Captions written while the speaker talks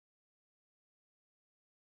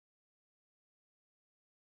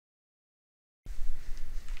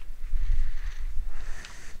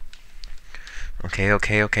Okay,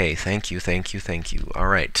 okay, okay. Thank you, thank you, thank you.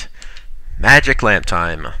 Alright. Magic lamp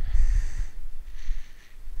time.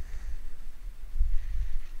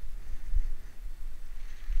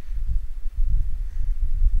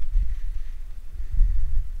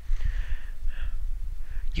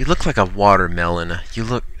 You look like a watermelon. You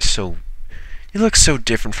look so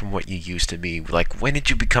different from what you used to be. Like, when did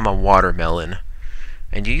you become a watermelon?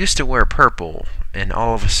 And you used to wear purple, and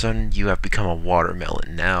all of a sudden you have become a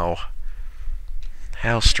watermelon now.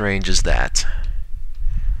 How strange is that?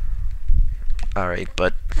 Alright,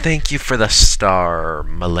 but thank you for the star,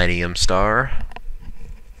 Millennium Star.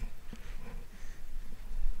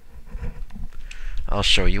 I'll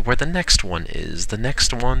show you where the next one is. The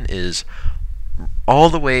next one is all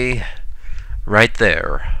the way right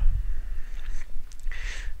there.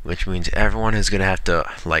 Which means everyone is going to have to,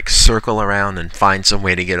 like, circle around and find some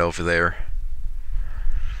way to get over there.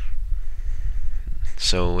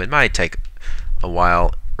 So it might take a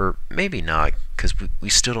while, or maybe not, because we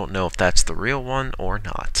still don't know if that's the real one or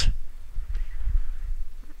not.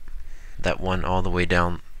 That one all the way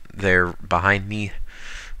down there behind me.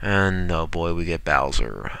 And oh boy, we get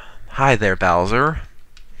Bowser. Hi there, Bowser.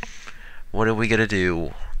 What are we gonna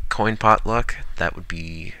do? Coin potluck? That would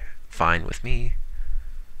be fine with me.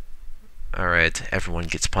 Alright, everyone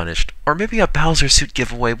gets punished. Or maybe a Bowser suit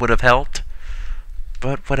giveaway would have helped.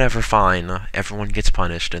 But whatever, fine. Everyone gets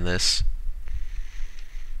punished in this.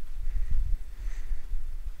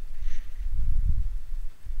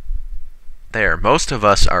 There, most of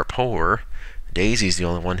us are poor. Daisy's the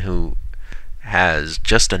only one who has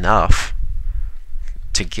just enough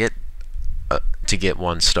to get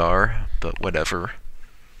 1 star, but whatever.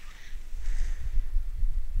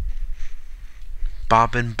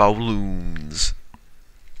 Bobbin' balloons.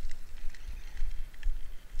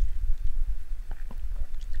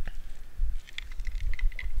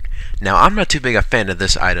 Now, I'm not too big a fan of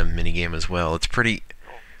this item minigame as well. It's pretty,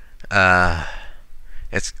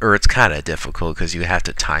 it's kind of difficult because you have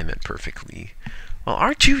to time it perfectly. Well,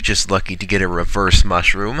 aren't you just lucky to get a reverse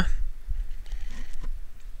mushroom?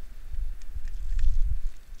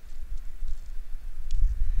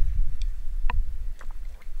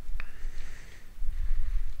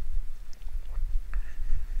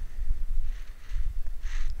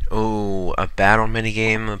 Oh, a battle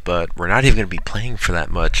minigame, but we're not even going to be playing for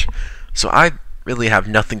that much. So I really have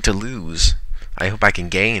nothing to lose. I hope I can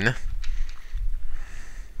gain.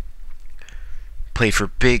 Play for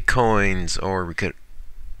big coins, or we could,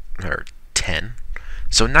 or 10.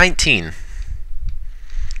 So 19.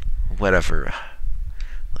 Whatever.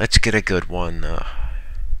 Let's get a good one.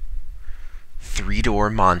 3-door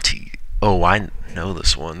Monty. Oh, I know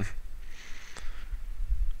this one.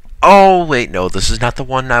 Oh, wait, no, this is not the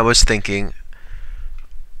one I was thinking.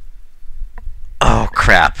 Oh,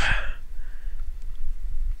 crap.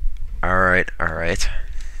 Alright, alright.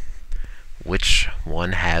 Which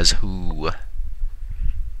one has who?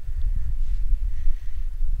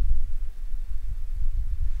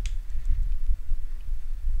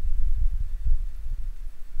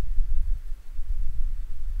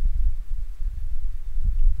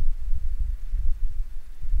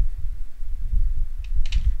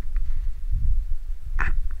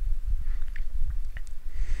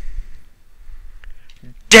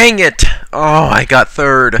 Dang it! Oh, I got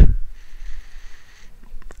 3rd.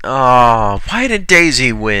 Oh, why did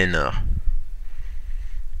Daisy win?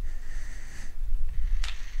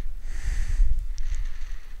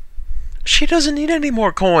 She doesn't need any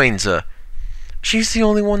more coins. She's the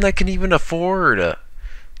only one that can even afford.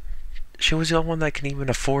 She was the only one that can even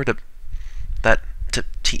afford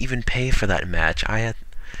to even pay for that match. I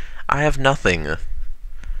have nothing.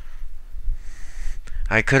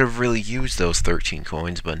 I could have really used those 13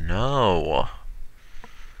 coins, but no.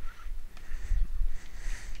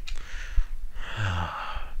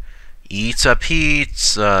 Eats a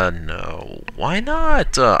pizza. No. Why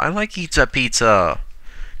not? I like Eats a Pizza.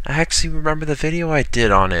 I actually remember the video I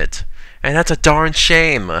did on it. And that's a darn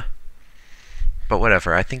shame. But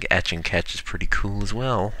whatever, I think Etch and Catch is pretty cool as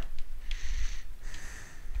well.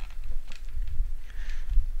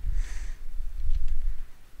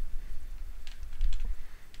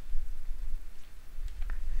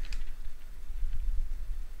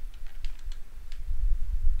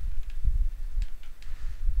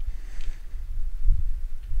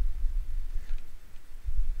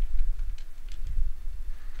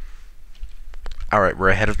 Alright, we're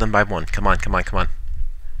ahead of them by 1. Come on, come on, come on.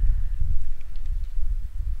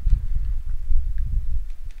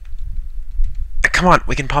 Come on,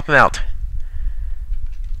 we can pop him out.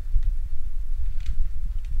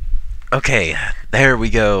 Okay, there we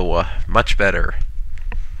go. Much better.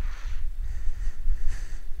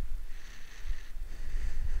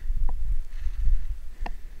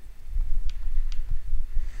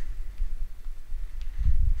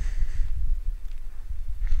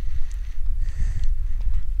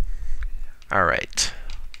 Alright.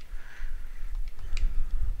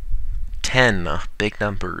 10. Big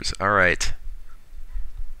numbers. Alright.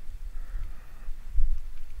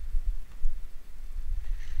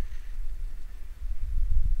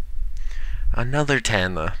 Another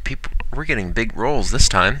 10. People, we're getting big rolls this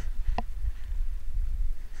time.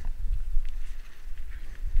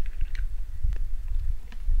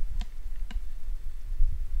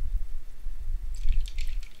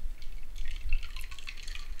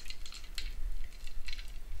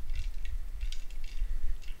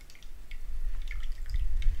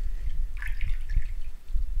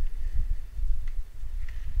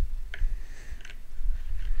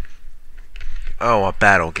 Oh, a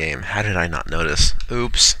battle game. How did I not notice?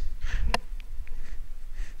 Oops.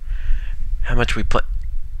 How much we play?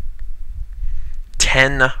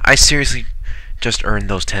 10? I seriously just earned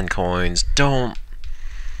those 10 coins. Don't.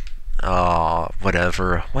 Oh,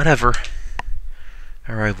 whatever. Whatever.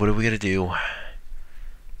 Alright, what are we gonna do?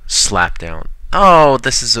 Slap down. Oh,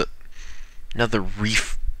 this is another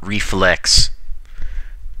reflex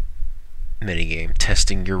minigame.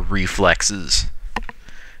 Testing your reflexes.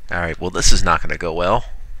 Alright, well this is not gonna go well.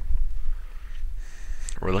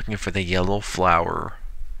 We're looking for the yellow flower.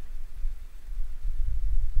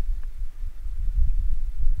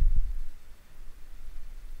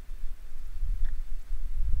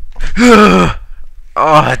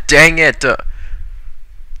 Oh, dang it!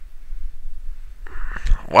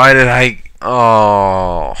 Why did I...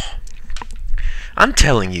 Oh... I'm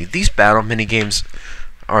telling you, these battle minigames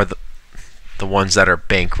are the ones that are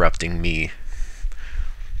bankrupting me.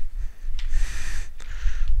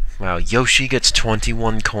 Wow, Yoshi gets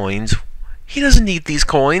 21 coins. He doesn't need these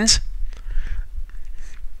coins.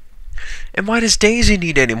 And why does Daisy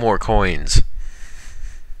need any more coins?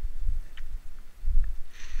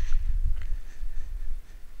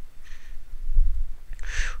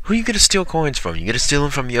 Who are you gonna steal coins from? You gonna steal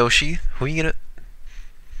them from Yoshi? Who are you gonna...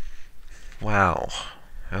 Wow.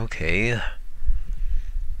 Okay.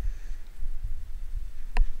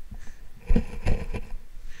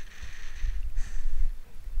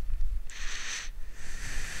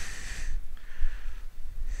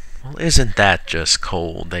 Well, isn't that just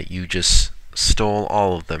cold that you just stole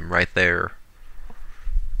all of them right there?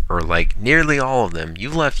 Or like nearly all of them. You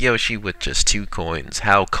left Yoshi with just 2 coins.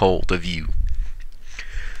 How cold of you.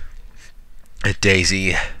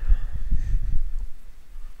 Daisy.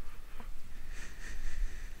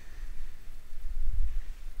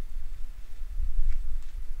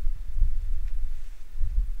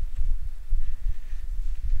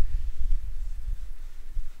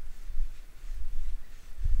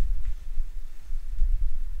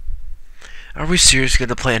 Are we seriously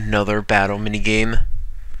gonna play another battle minigame?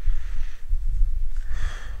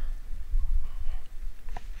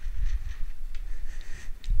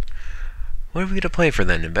 What are we gonna play for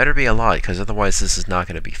then? It better be a lot, because otherwise this is not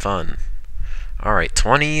gonna be fun. Alright,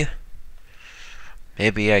 20.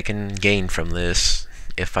 Maybe I can gain from this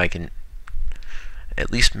if I can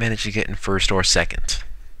at least manage to get in first or second.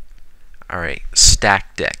 Alright,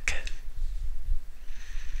 stack deck.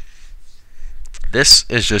 This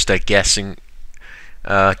is just a guessing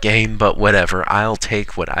game, but whatever. I'll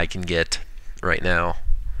take what I can get right now.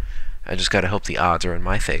 I just gotta hope the odds are in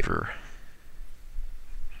my favor.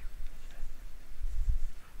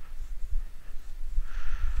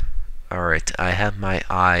 Alright, I have my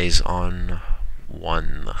eyes on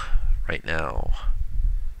 1 right now.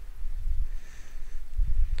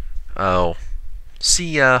 Oh.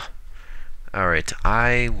 See ya. Alright,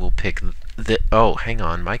 I will pick the... Oh, hang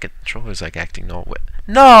on. My controller's like acting all wet.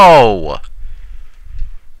 No!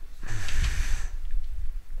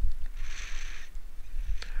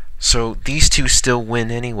 So, these two still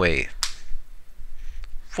win anyway.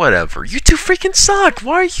 Whatever. You two freaking suck!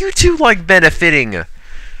 Why are you two, like, benefiting?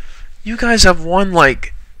 You guys have won,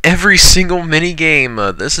 like, every single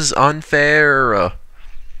minigame. This is unfair.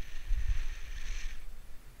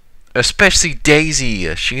 Especially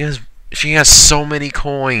Daisy. She has so many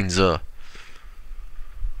coins.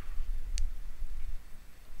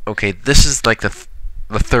 Okay, this is like the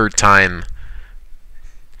 3rd time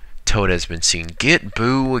Toad has been seen. Get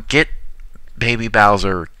Boo, get Baby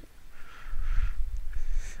Bowser.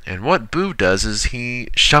 And what Boo does is he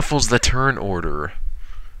shuffles the turn order.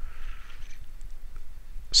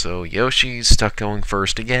 So Yoshi's stuck going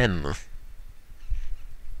first again.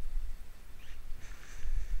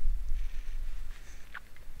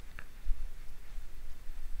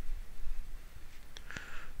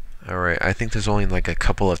 Alright, I think there's only like a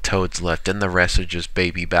couple of Toads left, and the rest are just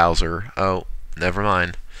Baby Bowser. Oh, never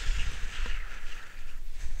mind.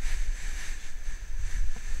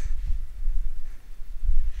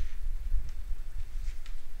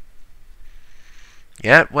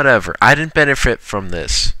 Yeah, whatever. I didn't benefit from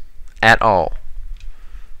this. At all.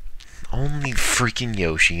 Only freaking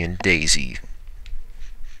Yoshi and Daisy.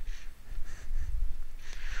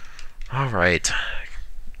 Alright.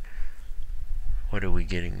 What are we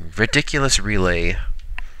getting? Ridiculous relay.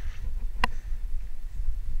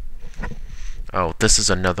 Oh, this is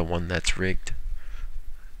another one that's rigged.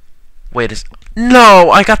 Wait a... No!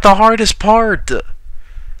 I got the hardest part!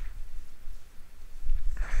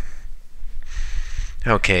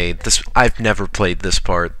 Okay, this... I've never played this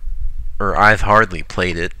part. Or I've hardly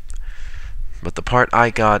played it. But the part I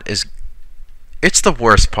got is... It's the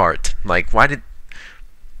worst part. Like, why did...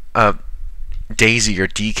 Daisy or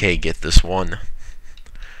DK get this one?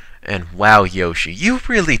 And wow, Yoshi, you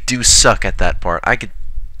really do suck at that part. I could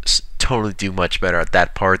totally do much better at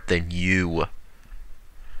that part than you.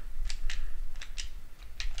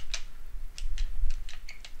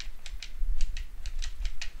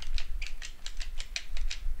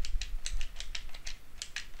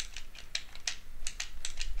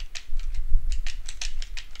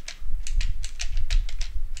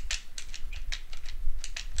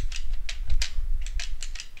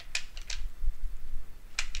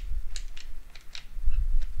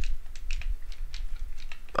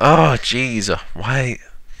 Oh, jeez. Why?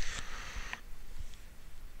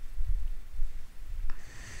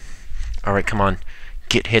 Alright, come on.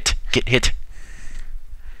 Get hit. Get hit.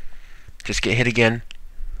 Just get hit again.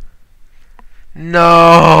 No!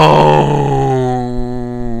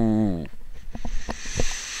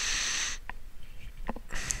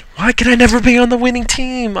 Why can I never be on the winning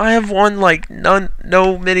team? I have won, like, no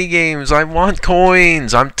minigames. I want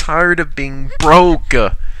coins. I'm tired of being broke.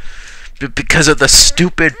 Because of the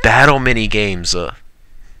stupid battle mini games.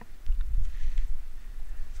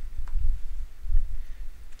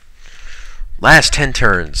 Last 10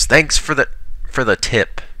 turns. Thanks for the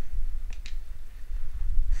tip.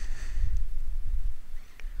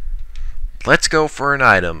 Let's go for an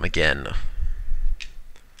item again.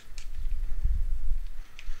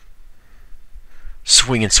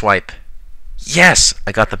 Swing and swipe. Yes,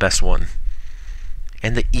 I got the best one.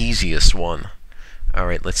 And the easiest one.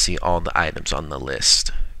 Alright, let's see all the items on the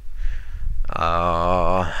list.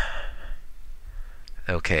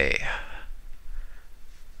 Okay.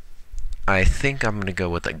 I think I'm gonna go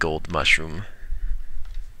with a gold mushroom.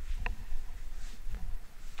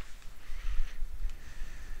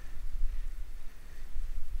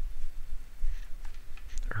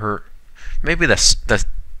 Maybe the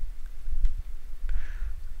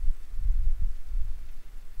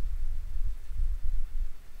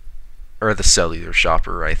or the cellular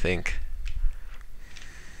shopper, I think.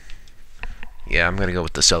 Yeah, I'm gonna go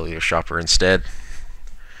with the cellular shopper instead.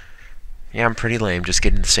 Yeah, I'm pretty lame, just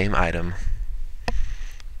getting the same item.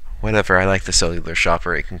 Whatever, I like the cellular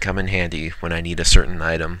shopper. It can come in handy when I need a certain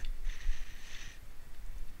item.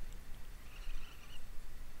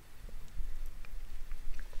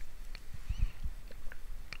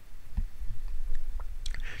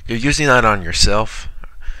 You're using that on yourself?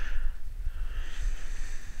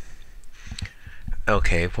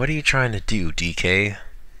 Okay, what are you trying to do, DK?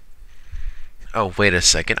 Oh, wait a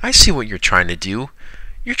second. I see what you're trying to do.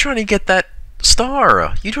 You're trying to get that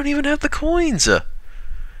star. You don't even have the coins.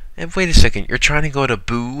 And wait a second. You're trying to go to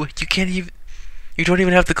Boo. You can't even... You don't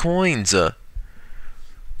even have the coins to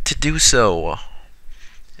do so.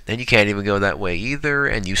 Then you can't even go that way either,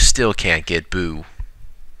 and you still can't get Boo.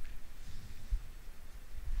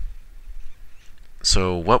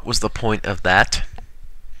 So what was the point of that?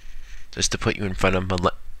 Just to put you in front of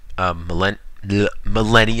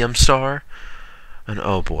Millennium Star? And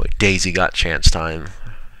oh boy, Daisy got chance time.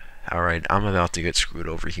 Alright, I'm about to get screwed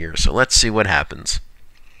over here, so let's see what happens.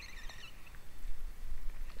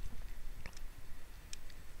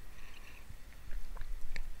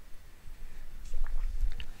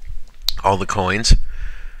 All the coins.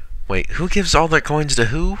 Wait, who gives all their coins to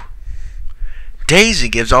who? Daisy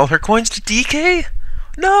gives all her coins to DK?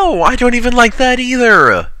 No, I don't even like that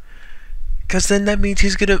either. Because then that means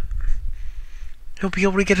he'll be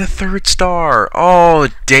able to get a 3rd star. Oh,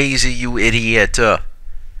 Daisy, you idiot. You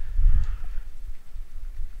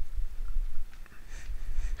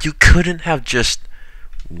couldn't have just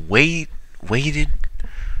waited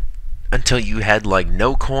until you had, like,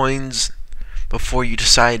 no coins before you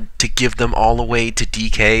decide to give them all away to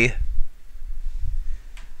DK?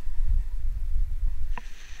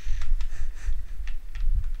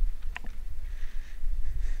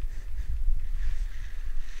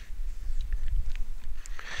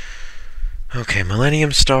 Okay,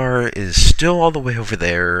 Millennium Star is still all the way over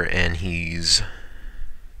there, and he's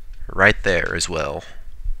right there as well.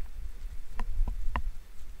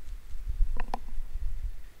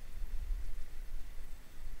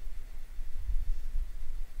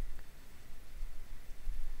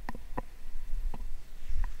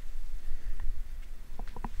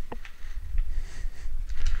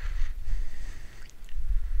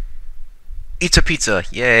 Eats a pizza.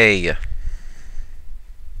 Yay.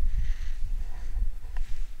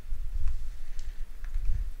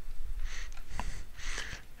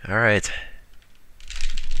 Alright.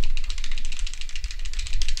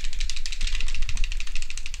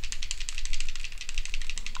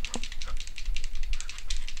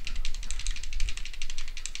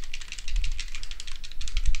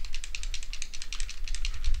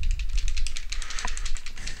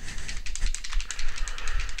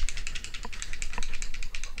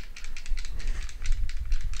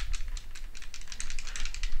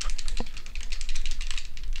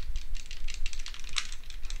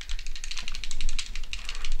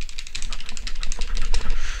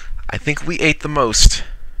 I think we ate the most.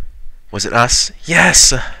 Was it us?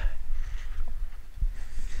 Yes!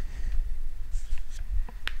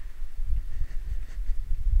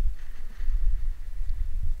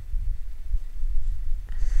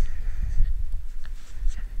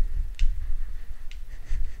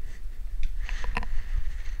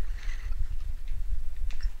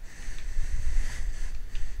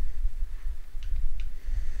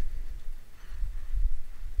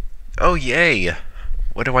 Oh, yay!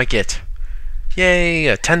 What do I get?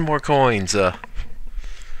 Yay! 10 more coins!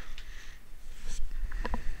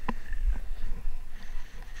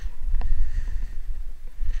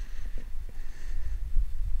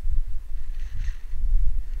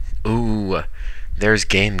 Ooh, there's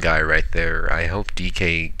Game Guy right there. I hope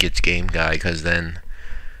DK gets Game Guy, because then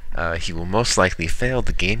he will most likely fail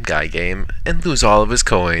the Game Guy game and lose all of his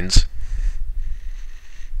coins.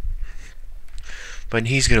 But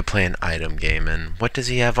he's going to play an item game, and what does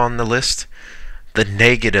he have on the list? The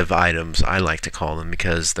negative items, I like to call them,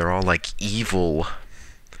 because they're all like evil.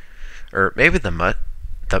 Or maybe the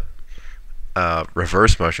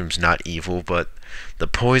reverse mushroom's not evil, but the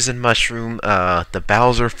poison mushroom, the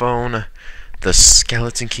Bowser phone, the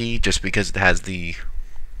skeleton key, just because it has the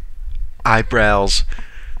eyebrows,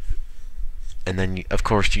 and then of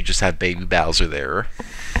course you just have baby Bowser there.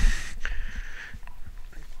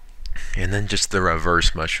 And then just the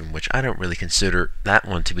reverse mushroom, which I don't really consider that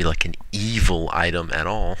one to be like an evil item at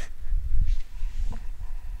all.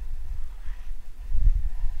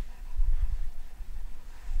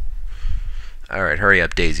 Alright, hurry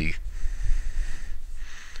up, Daisy.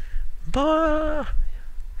 Bah!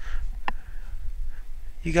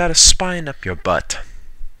 You got a spine up your butt.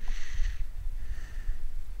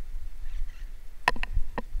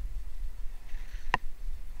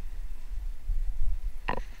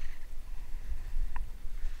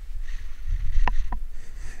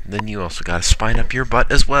 Then you also got a spine up your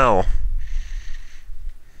butt as well.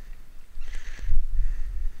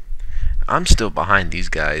 I'm still behind these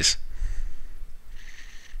guys.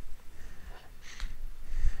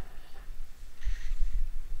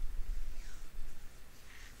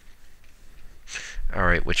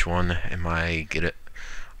 Alright, which one am I gonna...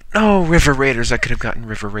 No, River Raiders! I could have gotten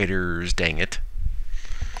River Raiders, dang it.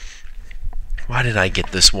 Why did I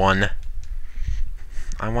get this one?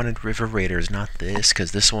 I wanted River Raiders, not this,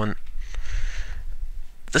 because this one...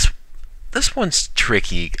 This one's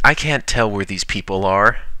tricky. I can't tell where these people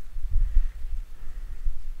are.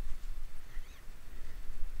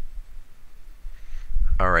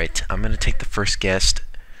 Alright, I'm gonna take the first guest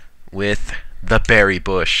with the berry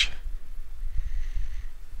bush.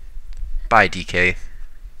 Bye, DK.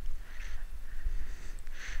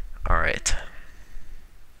 Alright.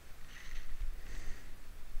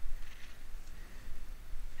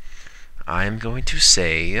 I'm going to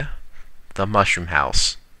say the mushroom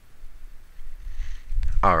house.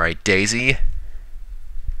 Alright, Daisy.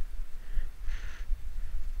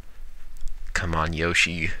 Come on,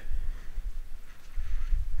 Yoshi.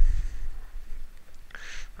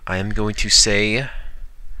 I am going to say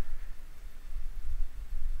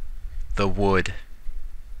the wood.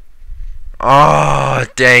 Oh,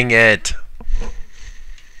 dang it.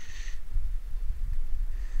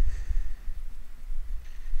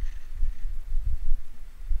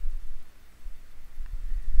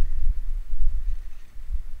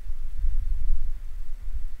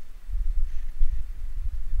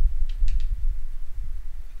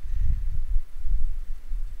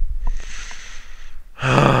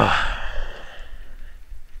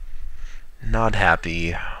 Not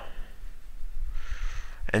happy.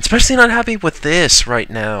 And especially not happy with this right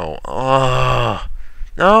now. Oh.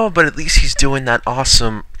 No, but at least he's doing that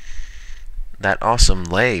awesome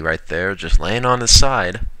lay right there, just laying on his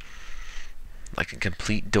side like a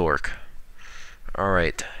complete dork.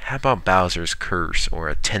 Alright, how about Bowser's Curse, or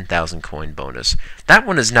a 10,000 coin bonus? That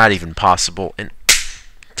one is not even possible, and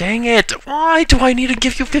Dang it! Why do I need to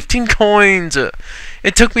give you 15 coins?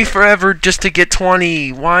 It took me forever just to get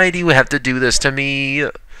 20. Why do you have to do this to me?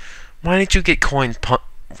 Why didn't you get coin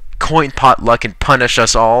potluck and punish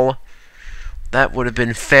us all? That would have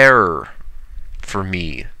been fairer for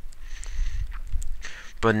me.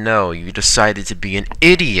 But no, you decided to be an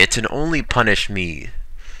idiot and only punish me.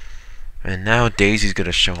 And now Daisy's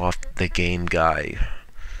gonna show off the game guy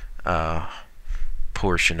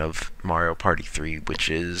portion of Mario Party 3, which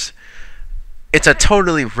is... It's a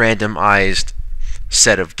totally randomized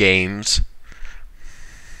set of games.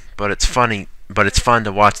 But it's funny. But it's fun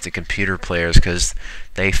to watch the computer players because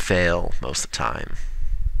they fail most of the time.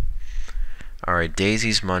 Alright,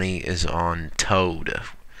 Daisy's money is on Toad,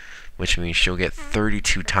 which means she'll get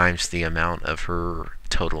 32 times the amount of her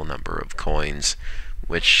total number of coins,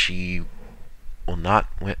 which she will not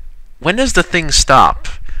win. When does the thing stop?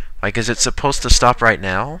 Like, is it supposed to stop right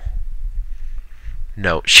now?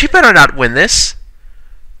 No. She better not win this!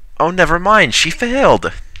 Oh, never mind. She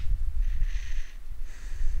failed.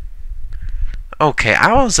 Okay,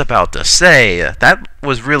 I was about to say, that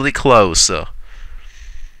was really close.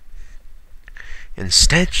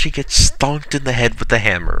 Instead, she gets stonked in the head with the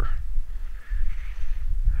hammer.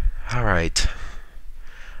 Alright.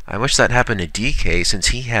 I wish that happened to DK, since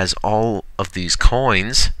he has all of these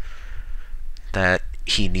coins that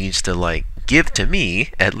he needs to, like, give to me,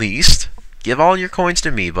 at least. Give all your coins to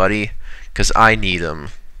me, buddy, because I need them.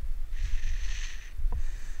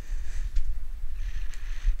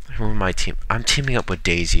 Who am I I'm teaming up with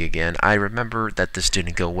Daisy again. I remember that this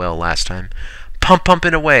didn't go well last time.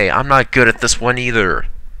 Pumping away. I'm not good at this one either.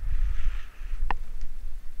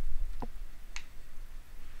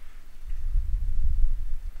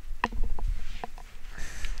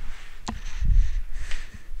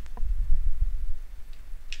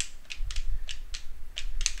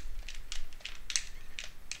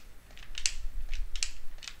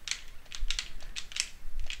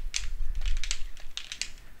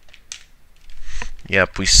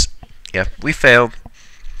 Yep, we failed.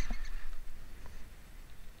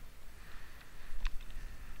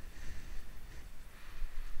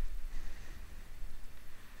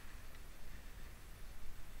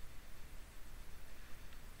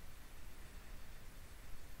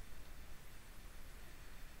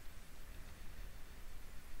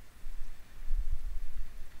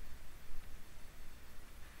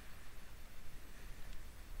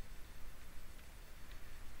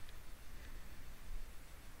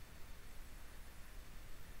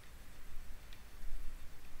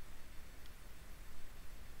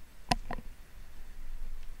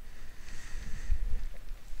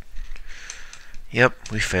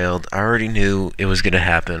 Yep, we failed. I already knew it was gonna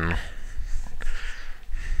happen.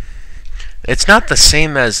 It's not the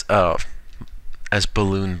same as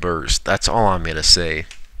Balloon Burst. That's all I'm gonna say.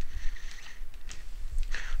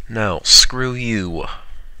 No, screw you. Are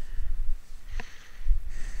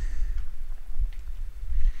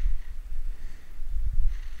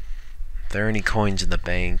there any coins in the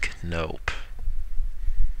bank? Nope.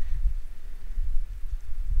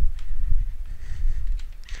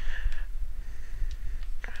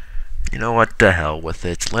 You know what, the hell with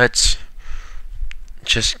it. Let's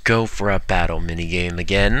just go for a battle minigame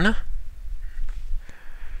again.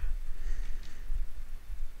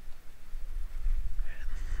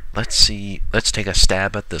 Let's see. Let's take a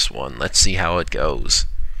stab at this one. Let's see how it goes.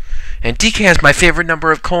 And DK has my favorite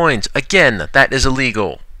number of coins. Again, that is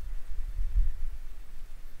illegal.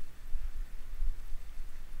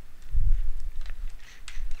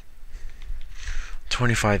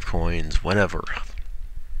 $25 coins, whatever.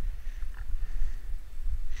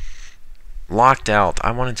 Locked out.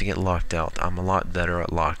 I wanted to get locked out. I'm a lot better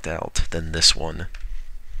at locked out than this one.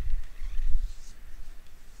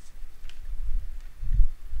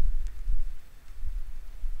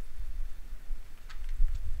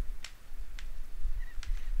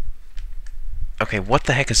 Okay, what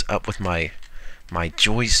the heck is up with my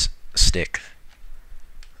joystick?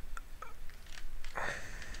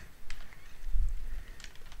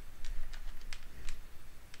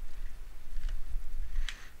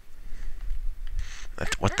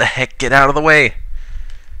 What the heck? Get out of the way!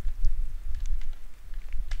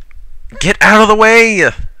 Get out of the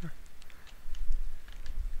way!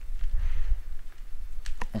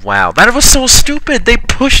 Wow, that was so stupid! They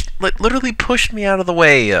literally pushed me out of the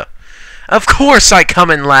way! Of course I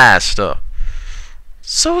come in last!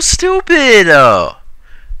 So stupid!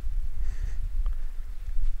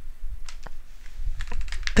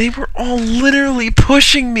 They were all literally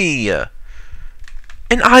pushing me! And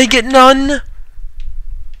I get none?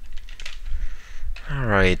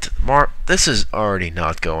 Alright, this is already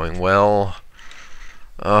not going well.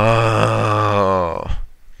 Oh.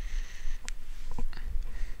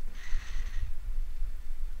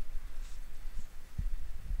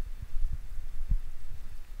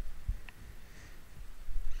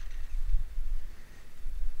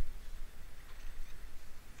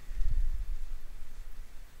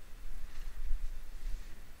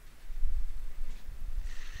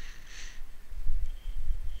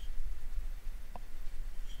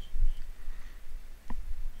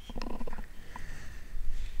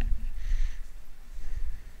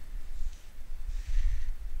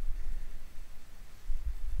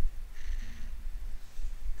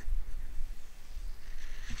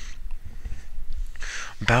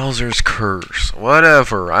 Bowser's curse.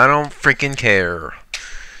 Whatever. I don't freaking care.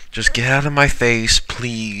 Just get out of my face,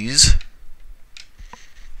 please.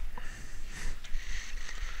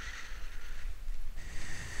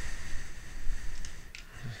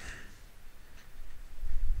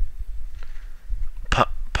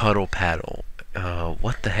 Puddle paddle.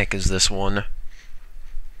 What the heck is this one?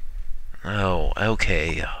 Oh,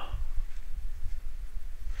 okay.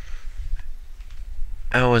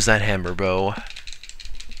 Oh, is that hammer bow?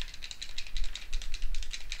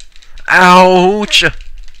 Ouch!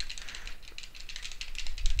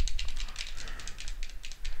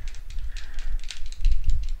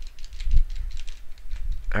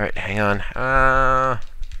 Alright, hang on.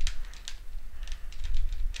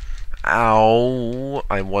 Ow!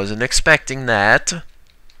 I wasn't expecting that.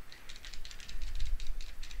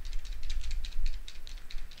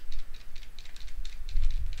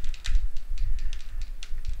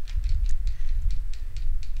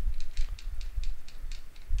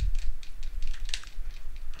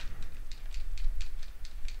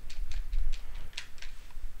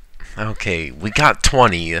 Okay, we got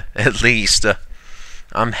 20, at least.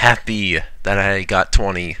 I'm happy that I got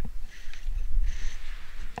 20.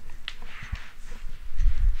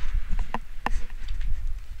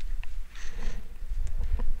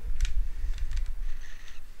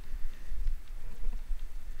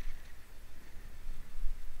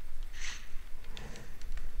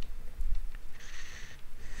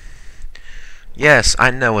 Yes, I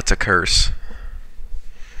know it's a curse.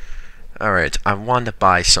 Alright, I want to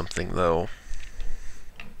buy something, though.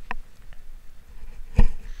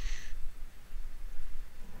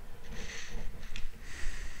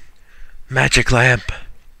 Magic lamp!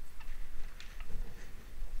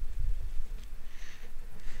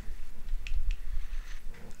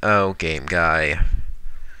 Oh, game guy.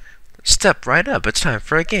 Step right up, it's time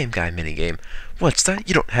for a game guy minigame. What's that?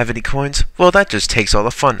 You don't have any coins? Well, that just takes all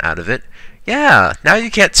the fun out of it. Yeah, now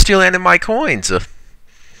you can't steal any of my coins.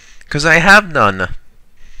 'Cause I have none.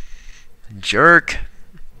 Jerk.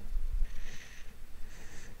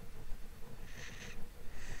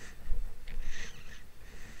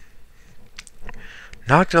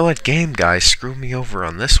 Not gonna let game guys screw me over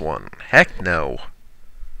on this one. Heck no.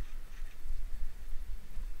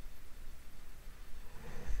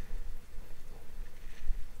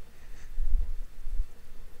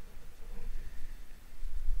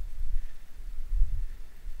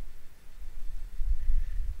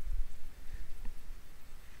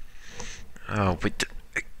 Oh, but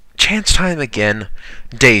chance time again.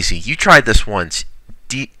 Daisy, you tried this once.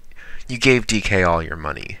 You gave DK all your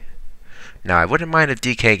money. Now, I wouldn't mind if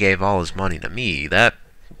DK gave all his money to me.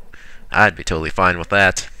 I'd be totally fine with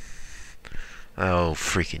that. Oh,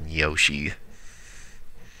 freaking Yoshi.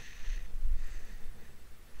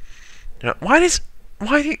 Why does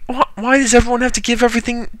everyone have to give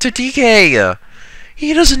everything to DK?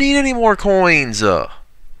 He doesn't need any more coins.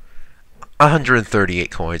 138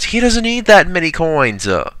 coins. He doesn't need that many coins.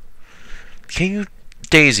 Can you,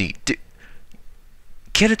 Daisy,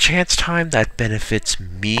 get a chance time that benefits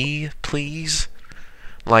me, please?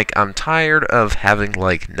 Like, I'm tired of having,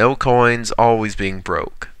 like, no coins, always being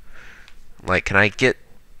broke. Like, can I get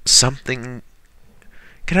something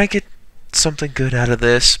good out of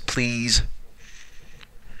this, please?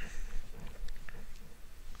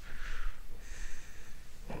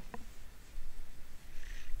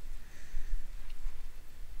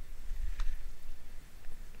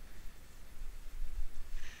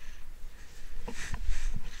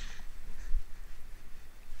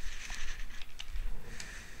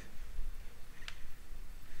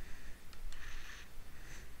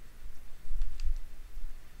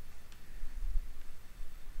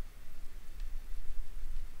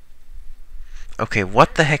 Okay,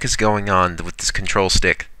 what the heck is going on with this control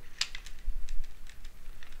stick?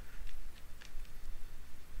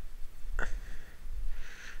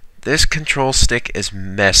 This control stick is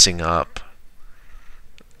messing up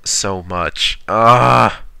so much.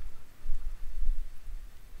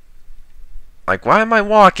 Like, why am I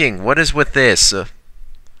walking? What is with this?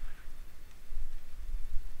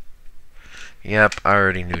 Yep, I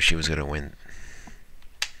already knew she was gonna win.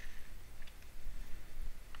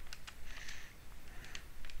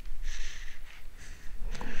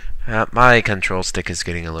 My control stick is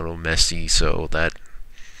getting a little messy, so that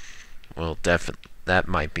that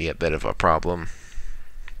might be a bit of a problem.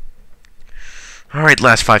 All right,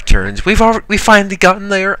 last 5 turns. We finally gotten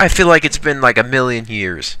there. I feel like it's been like a million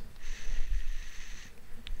years.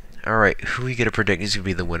 All right, who we get to predict is gonna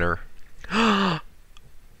be the winner?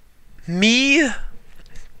 Me?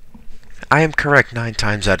 I am correct 9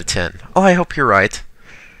 times out of 10. Oh, I hope you're right.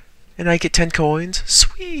 And I get 10 coins.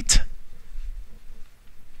 Sweet.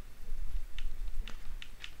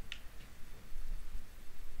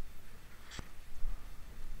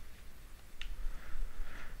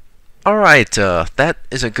 Alright, that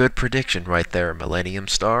is a good prediction right there, Millennium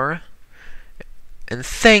Star. And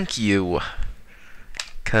thank you,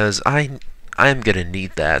 because I'm gonna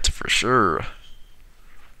need that for sure.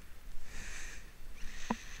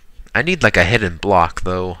 I need like a hidden block,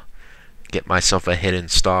 though. Get myself a hidden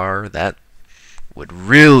star. That would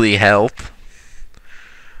really help.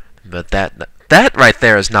 But that right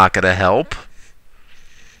there is not gonna help.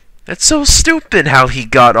 It's so stupid how he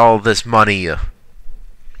got all this money.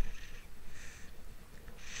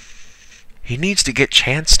 He needs to get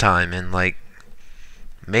chance time and, like,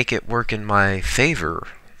 make it work in my favor.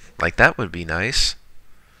 Like, that would be nice.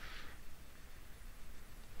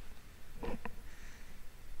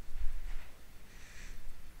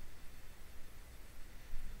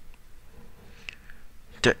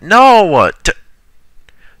 No!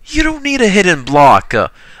 You don't need a hidden block.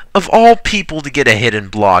 Of all people to get a hidden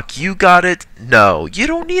block, you got it? No, you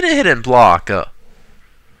don't need a hidden block.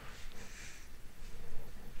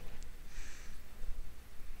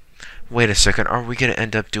 Wait a second, are we gonna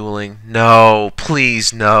end up dueling? No,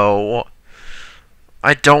 please, no.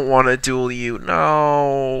 I don't want to duel you,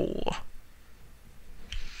 no.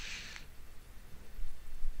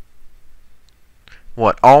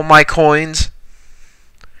 What, all my coins?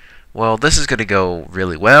 Well, this is gonna go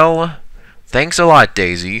really well. Thanks a lot,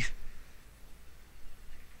 Daisy.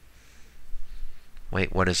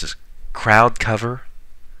 Wait, what is this? Crowd cover?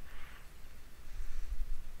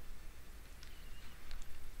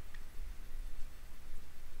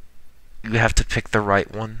 You have to pick the right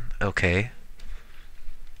one? Okay.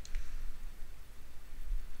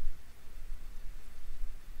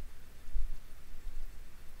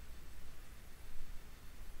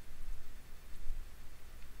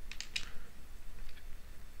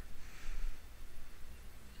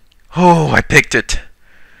 Oh, I picked it.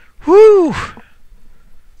 Woo!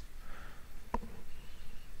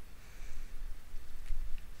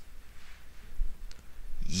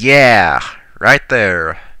 Yeah, right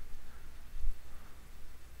there.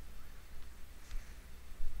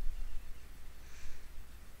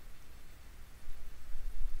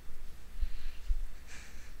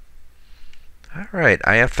 Alright,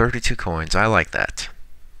 I have 32 coins. I like that.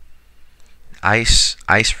 Ice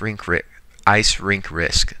rink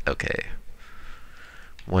risk. Okay.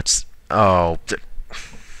 What's... Oh...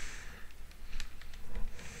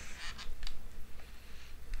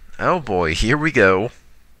 Oh boy, here we go.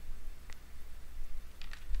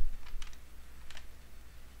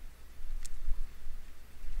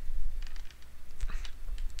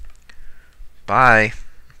 Bye.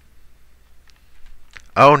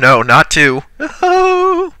 Oh no, not 2.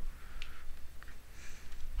 Oh!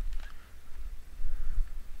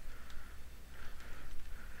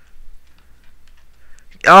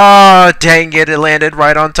 Oh, dang it, it landed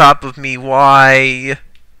right on top of me. Why?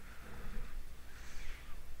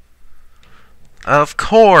 Of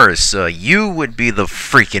course, you would be the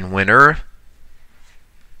freaking winner.